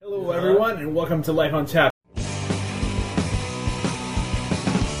Hello, everyone, and welcome to Life on Tap. Meet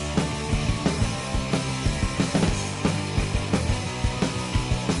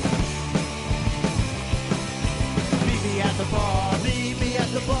me at the bar, meet me at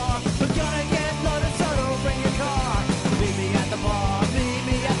the bar. We're gonna get loaded, so don't bring your car. Meet me at the bar, meet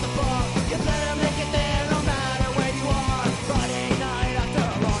me at the bar. You better make it there no matter where you are. Friday night after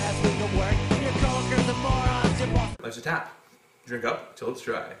a long ass week of work. Your coworkers and morons, your boss. Life's a tap. Drink up till it's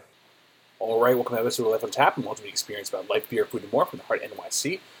dry. All right, welcome to episode of Life on Tap, and ultimate experience about life, beer, food, and more from the heart of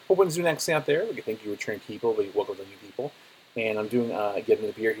NYC. Hope everyone's doing excellent out there. We can thank you returning people, but you welcome the new people. And I'm doing getting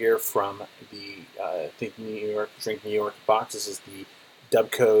a beer here from the Think New York, Drink New York box. This is the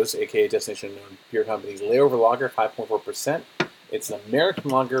Dubco's, aka Destination Unknown Beer Company's Layover Lager, 5.4%. It's an American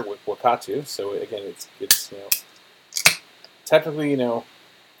lager with Wakatu, so again, it's technically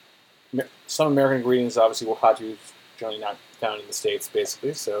some American ingredients. Obviously, Wakatu is generally not found in the States,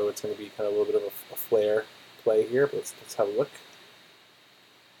 basically, so it's going to be kind of a little bit of a flair play here, but let's have a look.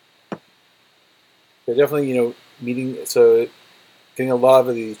 They're definitely, getting a lot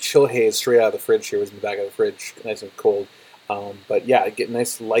of the chill haze straight out of the fridge here. It was in the back of the fridge, nice and cold. But yeah, get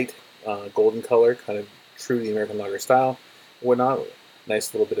nice light golden color, kind of true to the American lager style, whatnot.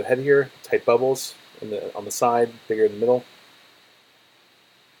 Nice little bit of head here, tight bubbles on the side, bigger in the middle.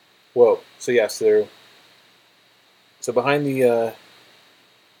 Whoa, so yes, So behind the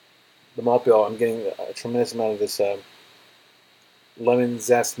malt bill, I'm getting a tremendous amount of this lemon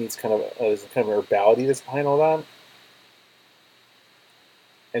zest meets kind of herbality that's behind all that.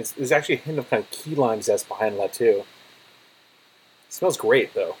 And there's actually a hint of kind of key lime zest behind that too. It smells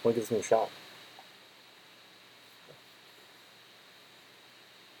great though. Let me give this a shot.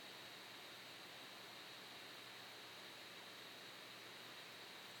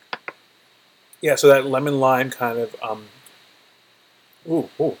 Yeah, so that lemon lime kind of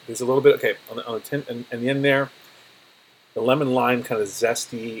there's a little bit on the tint and the end there. The lemon lime kind of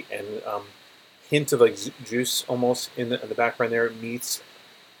zesty and hint of like juice almost in the background there meets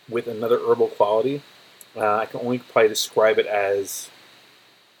with another herbal quality. I can only probably describe it as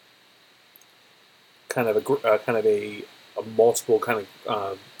kind of a multiple kind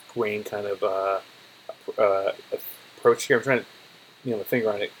of grain kind of approach here. I'm trying to my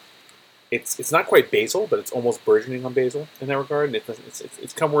finger on it. It's not quite basil, but it's almost burgeoning on basil in that regard. And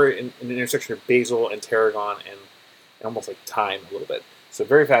it's come where in an intersection of basil and tarragon and almost like thyme a little bit. So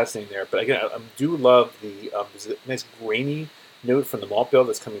very fascinating there. But again, I do love there's a nice grainy note from the malt bill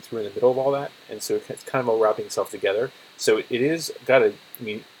that's coming through in the middle of all that. And so it's kind of all wrapping itself together. So it is got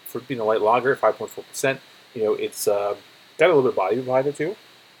for being a light lager, 5.4%, it's got a little bit of body behind it too.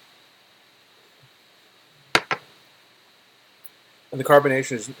 And the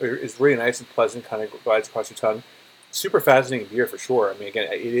carbonation is really nice and pleasant, kind of glides across your tongue. Super fascinating beer for sure. I mean,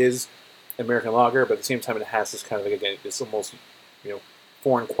 again, it is American lager, but at the same time, it has this kind of, this almost,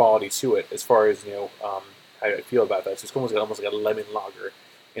 foreign quality to it as far as, how I feel about that. So it's almost like a lemon lager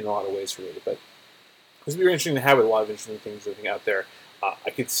in a lot of ways, really. But it's very interesting to have with a lot of interesting things out there.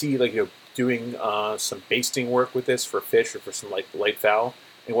 I could see, doing some basting work with this for fish or for some light fowl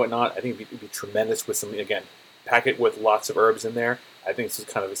and whatnot. I think it'd be tremendous with some, again, pack it with lots of herbs in there. I think this is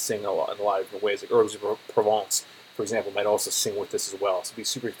kind of a sing in a lot of different ways. Like herbs of Provence, for example, might also sing with this as well. So it'd be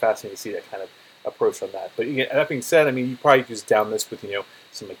super fascinating to see that kind of approach on that. But again, that being said, you probably just down this with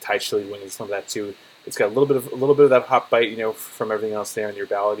some Thai chili wings, some of that too. It's got a little bit of that hot bite, from everything else there in your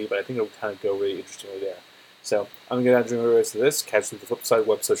bality. But I think it'll kind of go really interestingly there. So I'm going to drink the rest of this. Catch you at the flip side,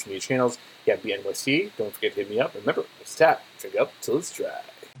 web social media channels. Yeah, BNYC. Don't forget to hit me up. Remember, it's tap. Drink up till it's dry.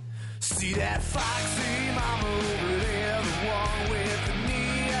 See that foxy mama over there, the one with the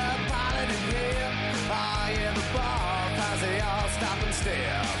Neapolitan hair. In the bar, cause they all stop and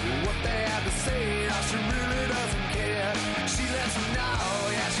stare. What they have to say, now she really doesn't care. She lets them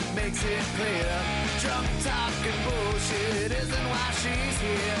know, yeah, she makes it clear. Drunk talking bullshit isn't why she's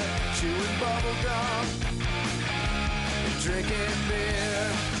here. Chewing bubble gum and drinking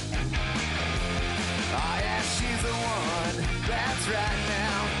beer. Oh yeah, she's the one, that's right now.